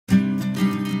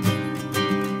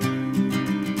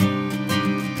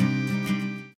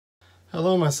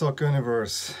Hello, my soccer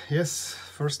universe. Yes,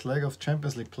 first leg of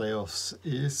Champions League playoffs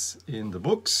is in the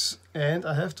books, and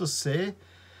I have to say,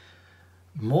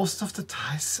 most of the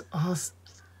ties are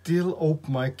still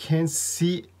open. I can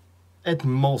see at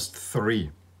most three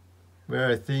where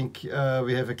I think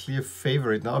we have a clear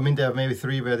favorite now. I mean, there are maybe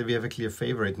three where we have a clear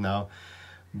favorite now,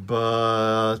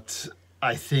 but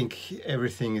I think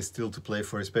everything is still to play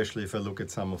for, especially if I look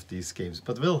at some of these games.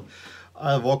 But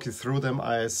I'll walk you through them.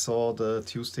 I saw the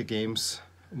Tuesday games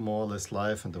more or less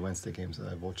live, and the Wednesday games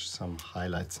I watched some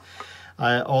highlights.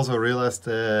 I also realized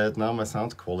that now my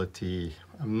sound quality,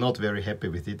 I'm not very happy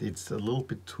with it. It's a little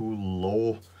bit too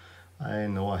low. I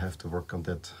know I have to work on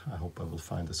that. I hope I will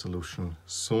find a solution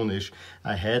soonish.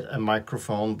 I had a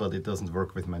microphone, but it doesn't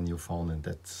work with my new phone, and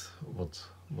that's what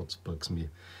bugs me.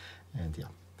 And yeah,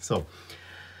 so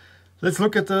let's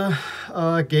look at the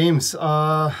games.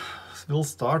 We'll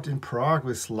start in Prague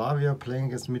with Slavia playing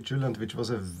against Midtjylland, which was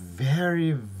a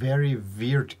very, very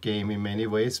weird game in many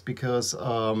ways, because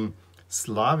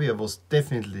Slavia was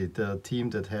definitely the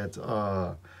team that had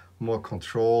more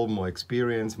control, more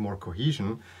experience, more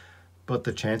cohesion, but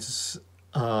the chances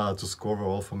to score were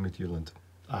all for Midtjylland.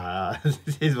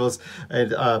 It was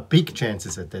big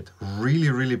chances at that,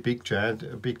 really big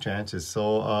chances.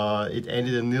 So it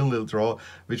ended a 0-0 draw,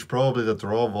 which probably the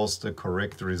draw was the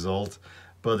correct result,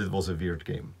 but it was a weird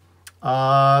game.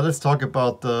 Let's talk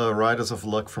about the Riders of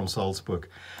Luck from Salzburg.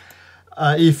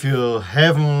 If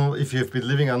you've been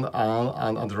living on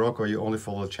the rock, or you only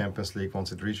follow the Champions League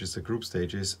once it reaches the group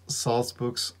stages,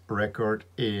 Salzburg's record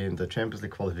in the Champions League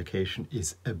qualification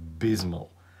is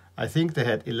abysmal. I think they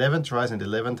had 11 tries and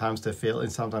 11 times they failed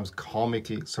in sometimes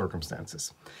comical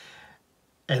circumstances.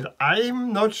 And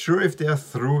I'm not sure if they are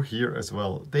through here as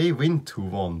well. They win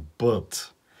 2-1,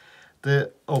 but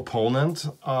the opponent,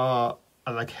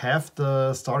 like half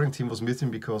the starting team was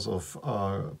missing because of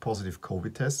positive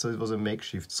COVID tests, so it was a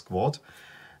makeshift squad.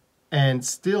 And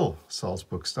still,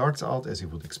 Salzburg starts out as you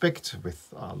would expect,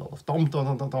 with a lot of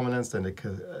dominance.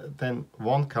 Then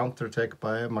one counter-attack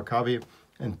by Maccabi,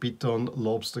 and Bitton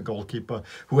lobs the goalkeeper,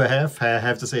 who I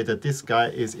have to say that this guy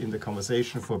is in the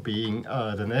conversation for being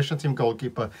the national team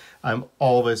goalkeeper. I'm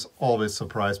always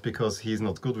surprised, because he's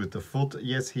not good with the foot.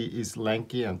 Yes, he is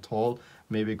lanky and tall,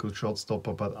 maybe a good shot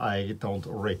stopper, but I don't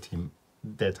rate him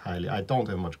that highly. I don't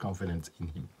have much confidence in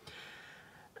him.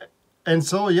 And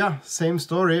so, yeah, same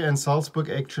story, and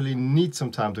Salzburg actually need some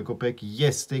time to go back.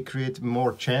 Yes, they create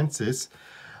more chances,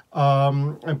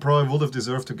 and probably would have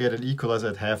deserved to get an equalizer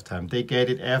at halftime. They get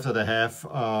it after the half,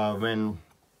 when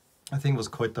I think it was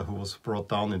Koita who was brought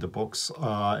down in the box,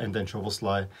 and then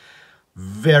Szoboszlai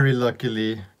very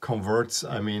luckily converts.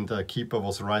 I mean, the keeper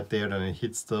was right there, then it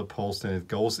hits the post and it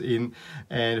goes in.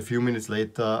 And a few minutes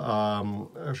later,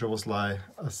 Szoboszlai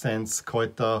sends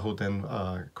Koita, who then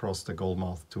crossed the goal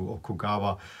mouth to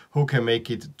Okugawa, who can make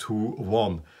it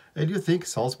 2-1. And you think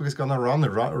Salzburg is gonna run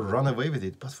away with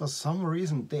it, but for some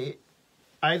reason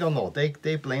I don't know,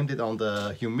 they blamed it on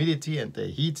the humidity and the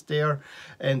heat there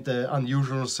and the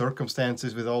unusual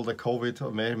circumstances with all the COVID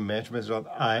matches.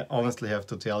 I honestly have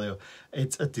to tell you,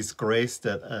 it's a disgrace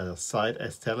that a side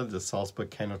as talented as Salzburg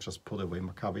cannot just put away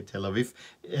Maccabi Tel Aviv,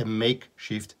 a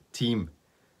makeshift team.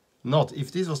 Not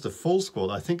if this was the full squad,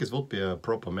 I think it would be a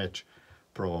proper match,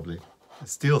 probably.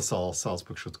 Still,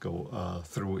 Salzburg should go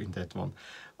through in that one.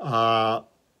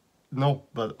 No,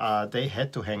 but they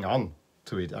had to hang on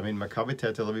to it. I mean, Maccabi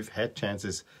Tel Aviv had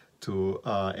chances to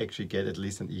actually get at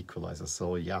least an equalizer.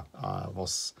 So yeah,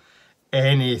 was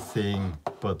anything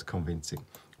but convincing.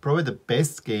 Probably the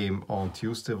best game on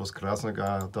Tuesday was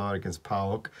Krasnodar against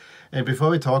PAOK. And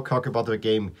before we talk about the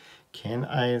game, can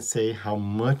I say how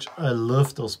much I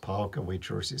love those PAOK away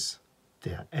jerseys?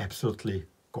 They are absolutely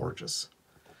gorgeous.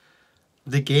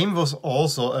 The game was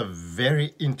also a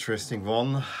very interesting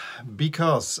one,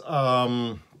 because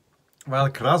while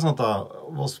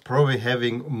Krasnodar was probably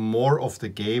having more of the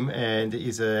game and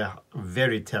is a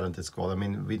very talented squad. I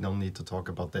mean, we don't need to talk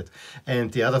about that.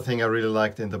 And the other thing I really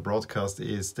liked in the broadcast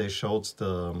is they showed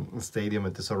the stadium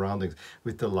and the surroundings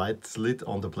with the lights lit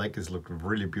on the black. It looked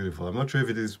really beautiful. I'm not sure if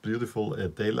it is beautiful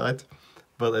at daylight,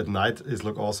 but at night it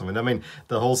looked awesome. And I mean,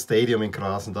 the whole stadium in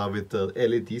Krasnodar with the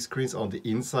LED screens on the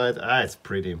inside, it's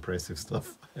pretty impressive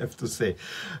stuff, I have to say.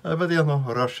 But you know,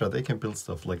 Russia, they can build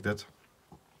stuff like that.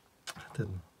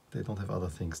 They don't have other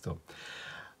things though.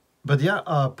 But yeah,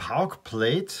 PAOK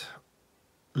played,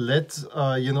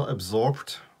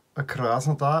 absorbed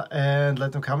Krasnodar and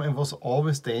let them come, and was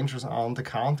always dangerous on the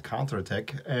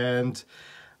counter-attack, and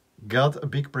got a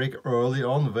big break early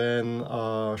on when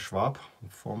Schwab,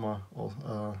 former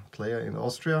player in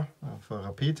Austria for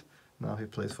Rapid, now he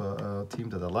plays for a team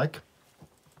that I like,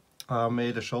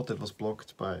 made a shot that was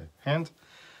blocked by hand,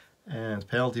 and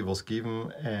penalty was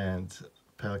given, and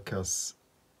Pelkas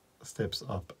steps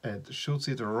up and shoots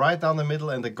it right down the middle,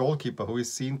 and the goalkeeper, who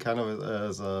is seen kind of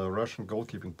as a Russian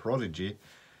goalkeeping prodigy,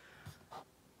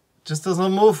 just does not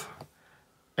move.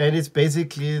 And it's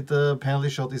basically the penalty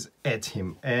shot is at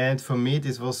him. And for me,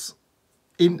 this was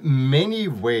in many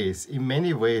ways,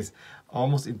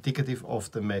 almost indicative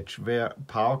of the match, where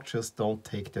PAOK just don't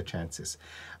take their chances.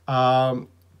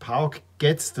 PAOK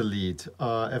gets the lead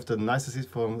after a nice assist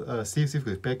from Steve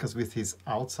Pelkas with his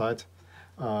outside,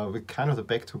 with kind of the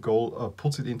back to goal,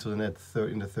 puts it into the net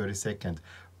in the 32nd.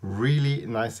 Really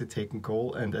nicely taken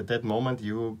goal, and at that moment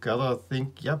you gotta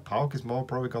think, yeah, PAOK is more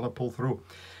probably gonna pull through.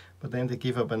 But then they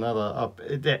give up another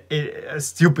a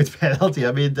stupid penalty.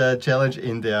 I mean, the challenge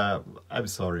in there, I'm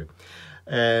sorry.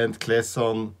 And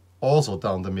Klesson also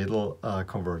down the middle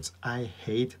converts. I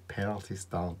hate penalties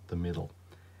down the middle.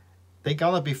 They're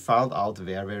gonna be found out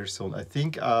very, very soon. I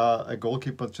think a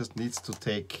goalkeeper just needs to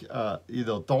take,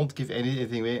 don't give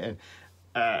anything away, and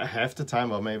half the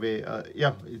time, or maybe,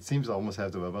 yeah, it seems almost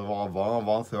half the time, but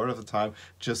one third of the time,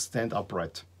 just stand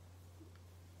upright.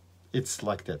 It's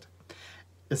like that.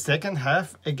 The second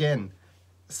half, again,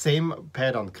 same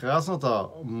pattern.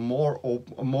 Krasnodar more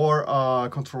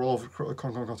control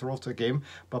of the game,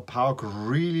 but PAOK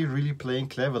really playing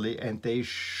cleverly, and they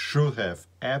should have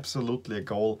absolutely a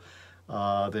goal.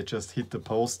 They just hit the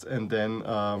post, and then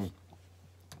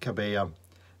Kabeya,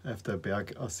 after a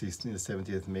Berg assist in the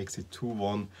 70th, makes it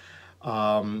 2-1.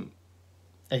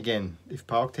 Again, if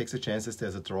PAOK takes the chances,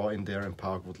 there's a draw in there, and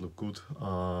PAOK would look good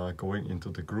going into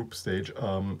the group stage.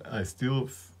 I still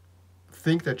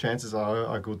think their chances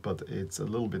are good, but it's a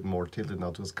little bit more tilted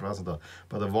now towards Krasnodar.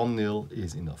 But a 1-0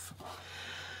 is enough.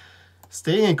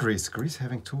 Staying in Greece,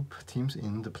 having two teams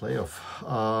in the playoff.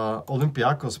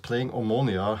 Olympiacos playing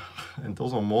Omonia, and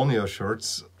those Omonia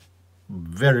shirts,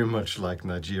 very much like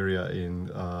Nigeria in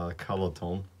color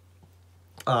tone.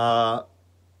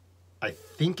 I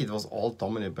think it was all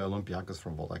dominated by Olympiacos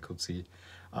from what I could see,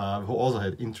 who also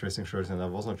had interesting shirts, and I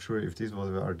was not sure if this was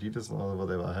Adidas or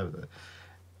whatever. I have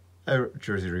a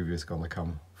jersey review is gonna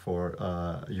come for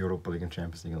Europa League and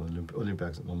Champions League and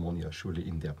Olympiacos and Omonia surely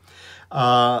in there.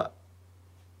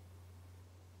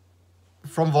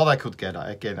 From what I could get,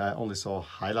 again, I only saw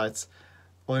highlights.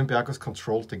 Olympiacos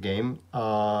controlled the game,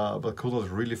 but could not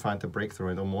really find the breakthrough,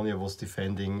 and Omonia was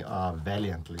defending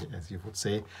valiantly, as you would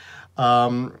say.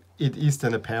 It is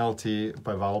then a penalty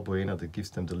by Valbuena that gives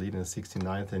them the lead in the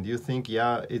 69th, and you think,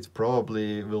 yeah, it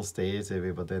probably will stay as a way,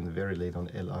 but then very late on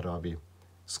El Arabi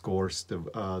scores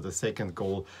the second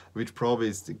goal, which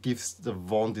probably gives the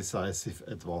one decisive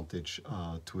advantage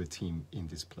to a team in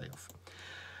this playoff.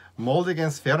 Molde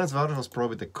against Ferencváros was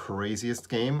probably the craziest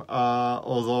game,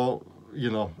 although,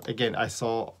 again, I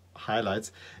saw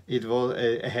highlights. It was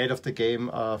ahead of the game,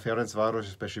 Ferencváros,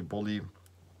 especially Boli,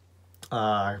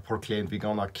 proclaimed we're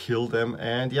gonna kill them,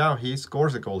 and yeah, he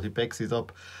scores a goal, he backs it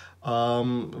up.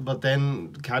 But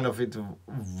then kind of it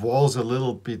was a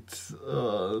little bit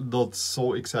not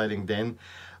so exciting then.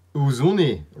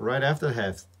 Uzuni, right after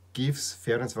half, gives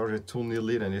Ferencváros a 2-0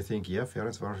 lead, and you think, yeah,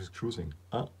 Ferencváros is cruising.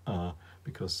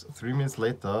 Because 3 minutes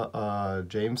later,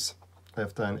 James,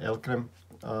 after an Elkrem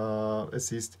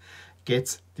assist,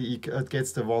 gets the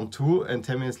 1-2, and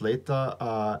 10 minutes later,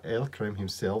 Elkrem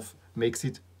himself makes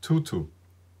it 2-2.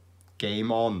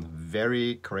 Game on,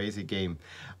 very crazy game.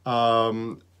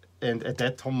 And at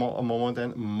that moment,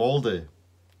 then Molde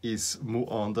is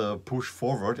on the push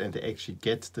forward, and they actually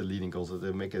get the leading goal. So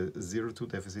they make a 0-2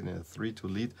 deficit and a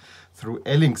 3-2 lead through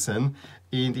Ellingsen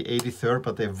in the 83rd,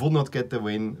 but they would not get the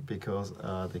win because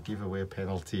they give away a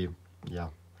penalty,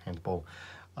 handball,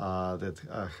 that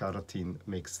Haratin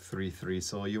makes 3-3.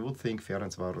 So you would think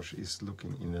Ferencváros is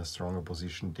looking in a stronger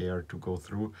position there to go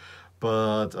through,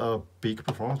 but a big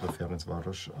performance by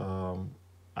Ferencváros.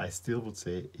 I still would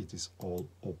say it is all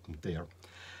open there.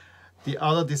 The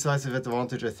other decisive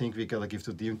advantage I think we gotta give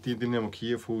to Dynamo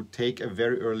Kiev, who take a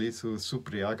very early to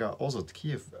Supriaga. Also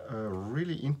Kiev,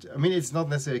 I mean, it's not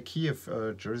necessarily a Kiev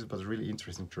jersey, but a really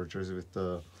interesting jersey with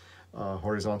the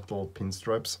horizontal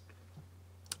pinstripes.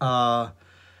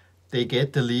 They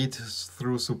get the lead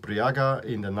through Supriaga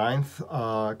in the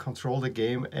 9th, control the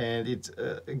game, and it's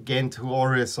Ghent, who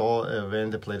already saw when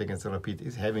they played against the Rapid,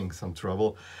 is having some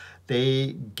trouble.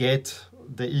 They get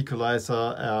the equalizer,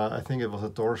 I think it was a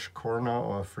Dorsch corner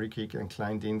or a free kick, and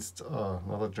Kleindienst,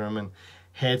 another German,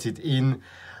 heads it in.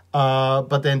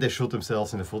 But then they shoot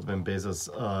themselves in the foot when Bezos,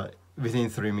 within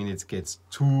 3 minutes, gets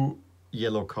 2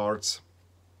 yellow cards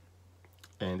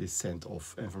and is sent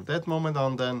off. And from that moment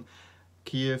on, then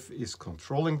Kiev is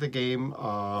controlling the game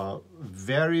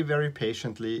very, very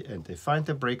patiently, and they find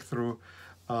the breakthrough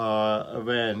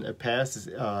when a pass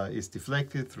is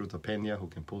deflected through Topenia, who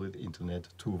can pull it into net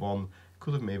 2-1.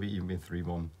 Could have maybe even been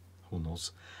 3-1, who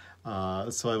knows.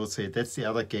 So I would say that's the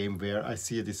other game where I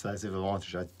see a decisive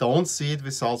advantage. I don't see it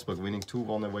with Salzburg winning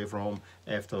 2-1 away from home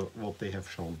after what they have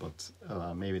shown,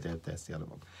 but maybe that's the other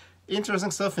one.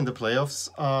 Interesting stuff in the playoffs.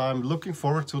 I'm looking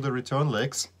forward to the return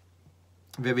legs,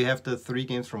 where we have the 3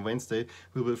 games from Wednesday.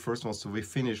 We will first ones, so we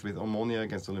finish with Omonia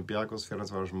against Olympiacos,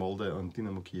 Ferencváros Molde, and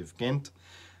Dynamo Kiev Ghent.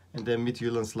 And then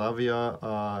Midtjylland Slavia,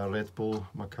 Red Bull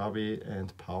Maccabi,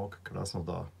 and PAOK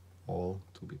Krasnodar, all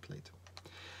to be played.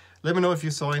 Let me know if you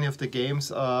saw any of the games.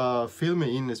 Fill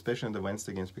me in, especially on the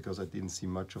Wednesday games, because I didn't see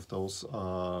much of those.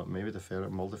 Maybe the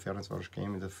Molde Ferencváros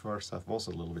game in the first half was a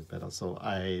little bit better, so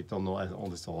I don't know. I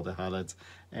only saw the highlights,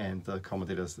 and the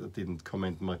commentators didn't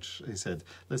comment much. He said,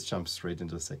 let's jump straight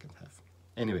into the second half.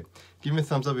 Anyway, give me a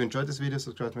thumbs up if you enjoyed this video,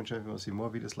 subscribe to my channel if you want to see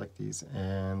more videos like these,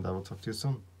 and I will talk to you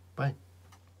soon. Bye.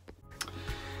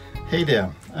 Hey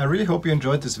there, I really hope you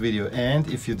enjoyed this video, and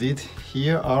if you did,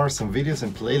 here are some videos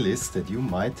and playlists that you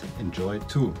might enjoy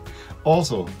too.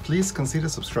 Also, please consider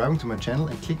subscribing to my channel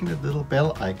and clicking that little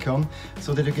bell icon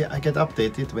so that I get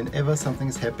updated whenever something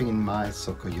is happening in my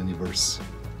soccer universe.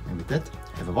 And with that,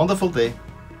 have a wonderful day.